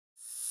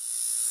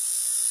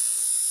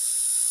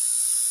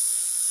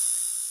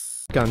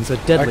Guns are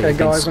deadly Okay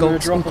guys, against I'm going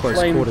to skulks in drop a close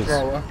quarters.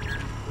 flamethrower.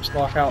 Just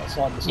like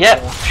outside the store.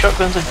 Yep,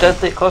 shotguns are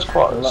deadly at close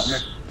quarters. Let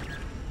me.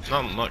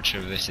 Not much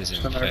of this is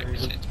For no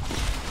reason. infected.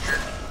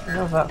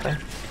 What's that thing?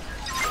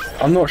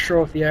 I'm not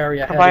sure if the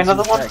area Can I buy ahead is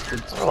another one?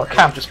 infected. Oh, I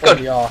can. Just Good.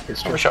 on the arc,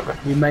 it's Have a just shotgun.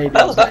 we may be What the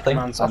hell able is to that get thing?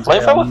 command A center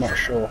here, flamethrower? I'm not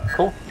sure.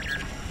 Cool.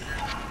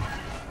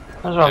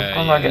 I'm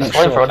gonna get a Not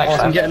flamethrower sure. next I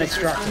can time. get an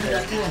extractor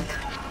here.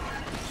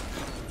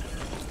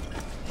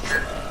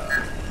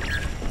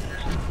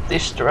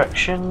 This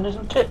direction,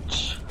 isn't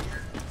it?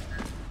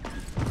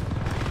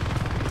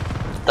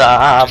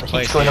 Ah, the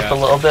heat's going up a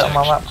little bit on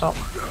my laptop.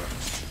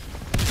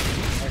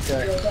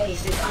 Okay.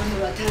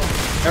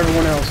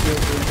 Everyone else, you're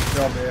doing a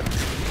job here.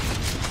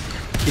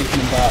 Keeping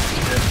them back.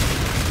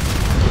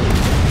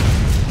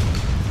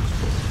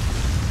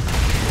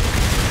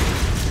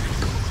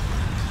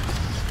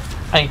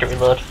 I need to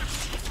reload.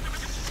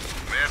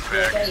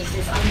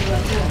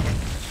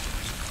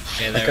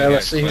 Yeah, Okay,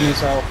 let's see who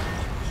needs help.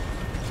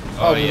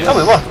 Oh, yeah. Oh,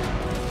 we won!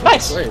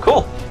 Nice! Sweet.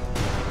 Cool!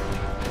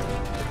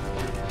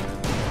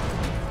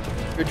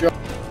 Good job,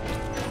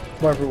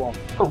 everyone.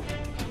 Cool.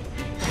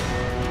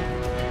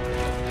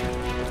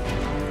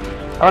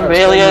 On to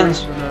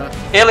aliens!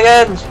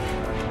 Aliens!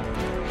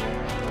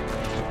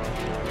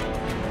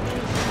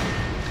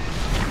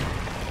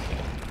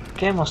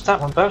 Game will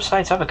start when both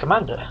sides have a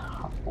commander.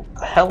 What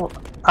the hell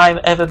I'm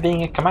ever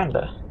being a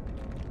commander?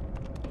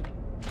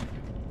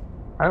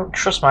 I don't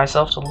trust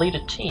myself to lead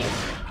a team.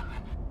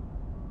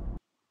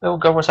 Oh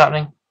god, what's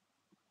happening?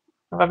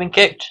 Have I been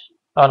kicked?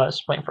 Oh no,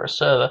 it's waiting for a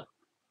server.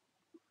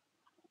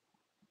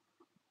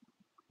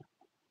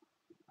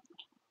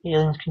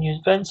 Aliens can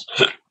use vents.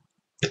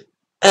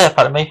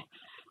 Pardon me.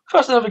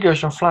 Fast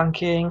navigation,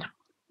 flanking.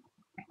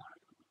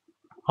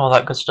 All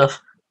that good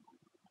stuff.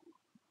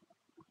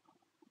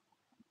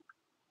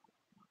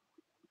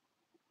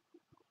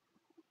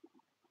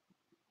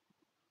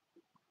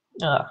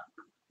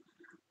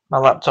 My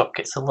laptop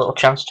gets a little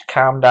chance to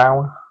calm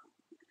down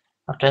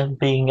after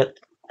being at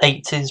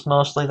 80s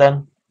mostly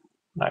then.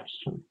 No,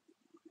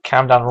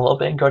 calm down a little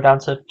bit and go down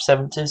to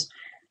 70s.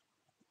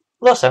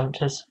 Low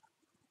 70s.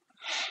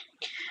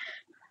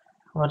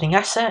 Loading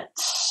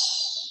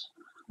assets.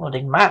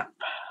 Loading map.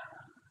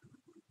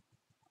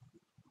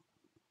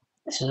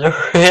 This is a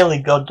really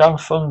goddamn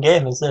fun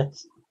game, is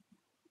this?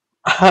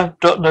 I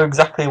don't know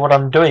exactly what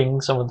I'm doing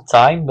some of the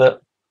time,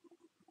 but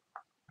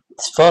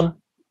it's fun.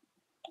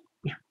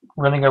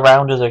 Running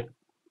around as a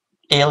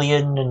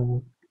alien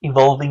and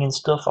evolving and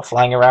stuff, or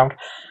flying around,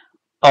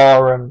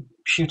 or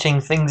shooting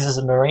things as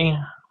a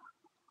marine.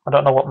 I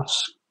don't know what my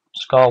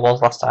score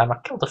was last time. I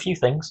killed a few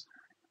things,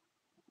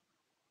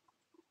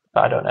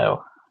 but I don't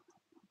know.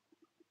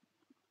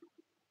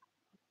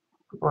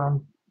 We're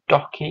on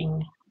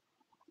docking.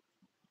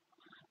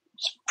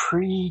 It's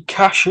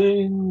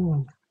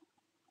pre-caching.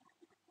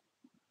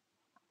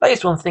 That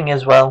is one thing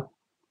as well.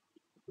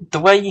 The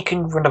way you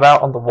can run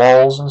about on the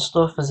walls and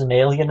stuff as an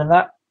alien and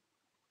that,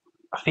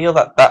 I feel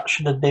that that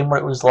should have been what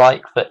it was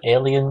like for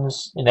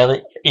aliens in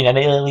an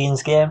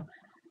aliens game.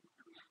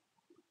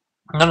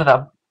 None of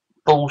that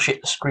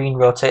bullshit. The screen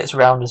rotates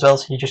around as well,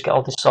 so you just get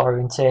all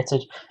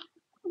disorientated.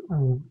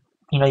 You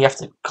know, you have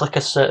to click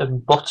a certain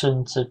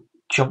button to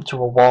jump to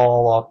a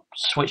wall, or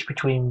switch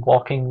between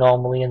walking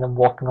normally and then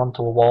walking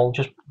onto a wall.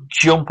 Just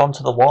jump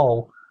onto the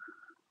wall,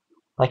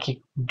 like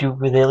you do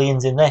with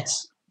aliens in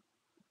this.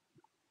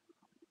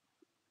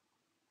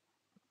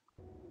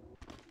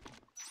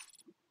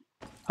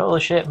 Holy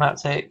shit, map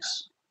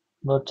takes...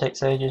 load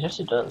takes ages. Yes,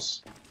 it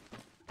does.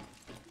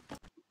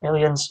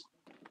 Aliens.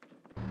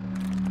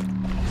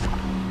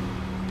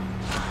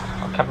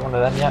 I can't be one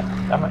of them yet.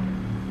 Damn it.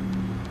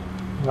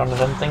 None of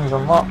them things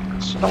unlocked.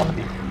 I don't want to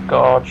be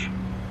Gorge.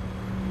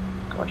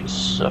 God, you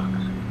suck.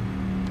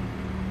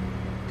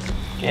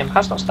 Game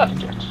has not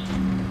started yet.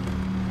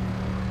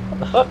 What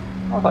the fuck?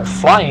 I was like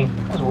flying.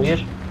 That was weird.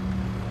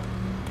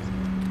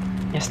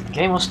 Yes, the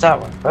game will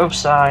start when both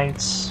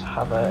sides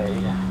have a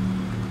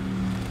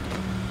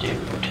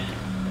dude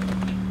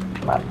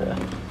commander.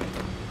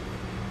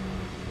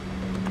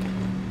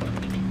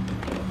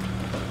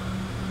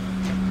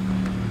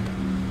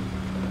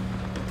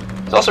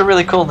 It's also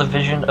really cool, the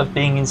vision of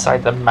being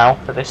inside the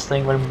mouth of this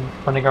thing when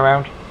running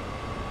around.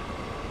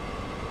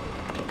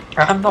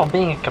 I'm not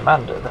being a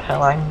commander. The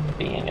hell I'm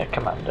being a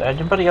commander.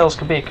 Anybody else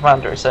can be a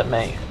commander except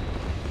me.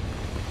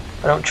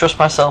 I don't trust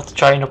myself to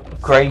try and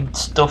upgrade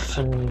stuff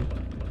and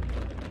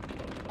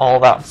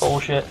all that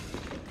bullshit.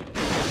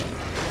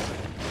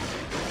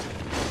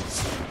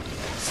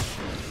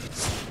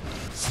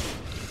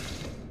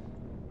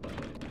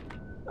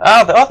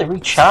 Oh, they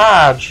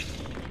recharge.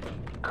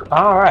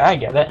 Alright, I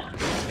get it.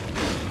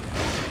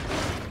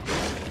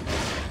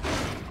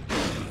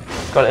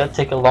 God, it'll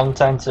take a long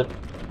time to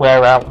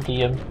wear out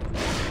the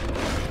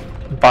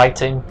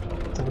biting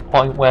to the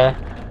point where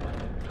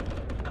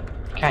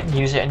I can't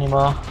use it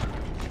anymore.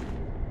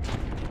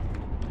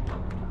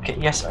 Okay,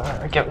 yes,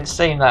 I get what it's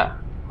saying that.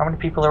 How many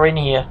people are in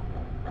here?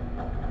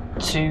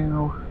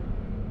 2.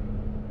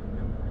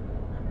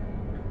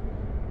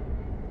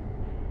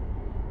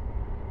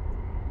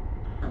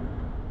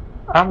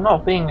 I'm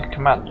not being a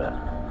commander.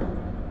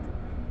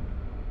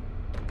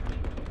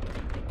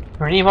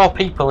 We need more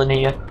people in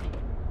here.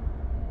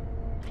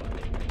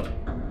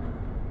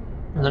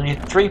 There's only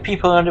 3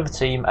 people on the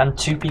team and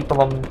 2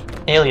 people on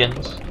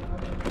aliens.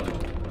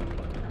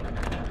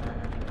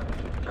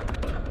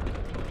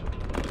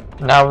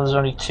 Now there's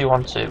only 2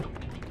 on 2.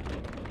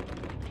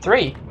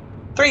 3!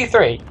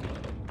 3-3!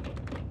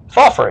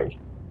 4-3!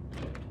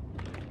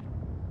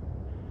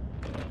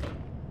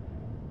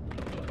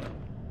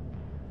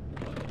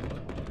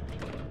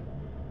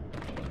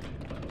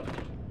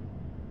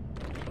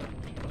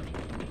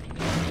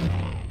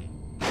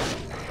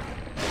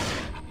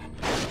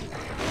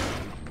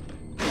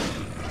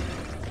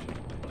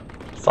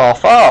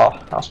 Four.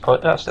 That's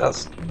quite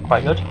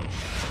good.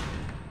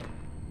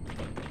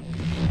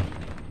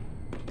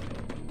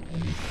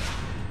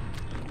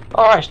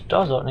 Alright,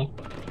 doors opening.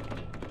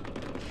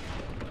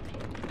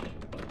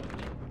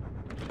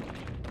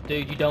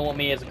 Dude, you don't want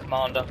me as a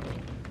commander.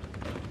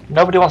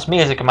 Nobody wants me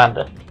as a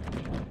commander.